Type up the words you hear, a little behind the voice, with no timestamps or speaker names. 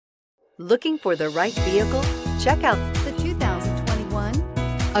Looking for the right vehicle? Check out the 2021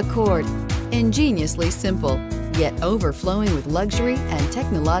 Accord. Ingeniously simple, yet overflowing with luxury and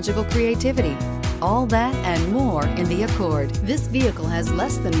technological creativity. All that and more in the Accord. This vehicle has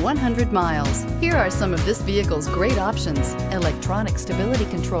less than 100 miles. Here are some of this vehicle's great options: electronic stability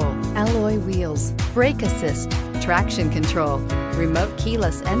control, alloy wheels, brake assist, traction control, remote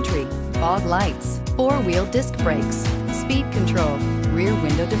keyless entry, fog lights, four-wheel disc brakes, speed control, rear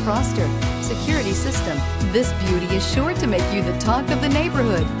window defroster, security system. This beauty is sure to make you the talk of the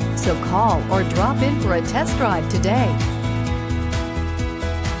neighborhood. So call or drop in for a test drive today.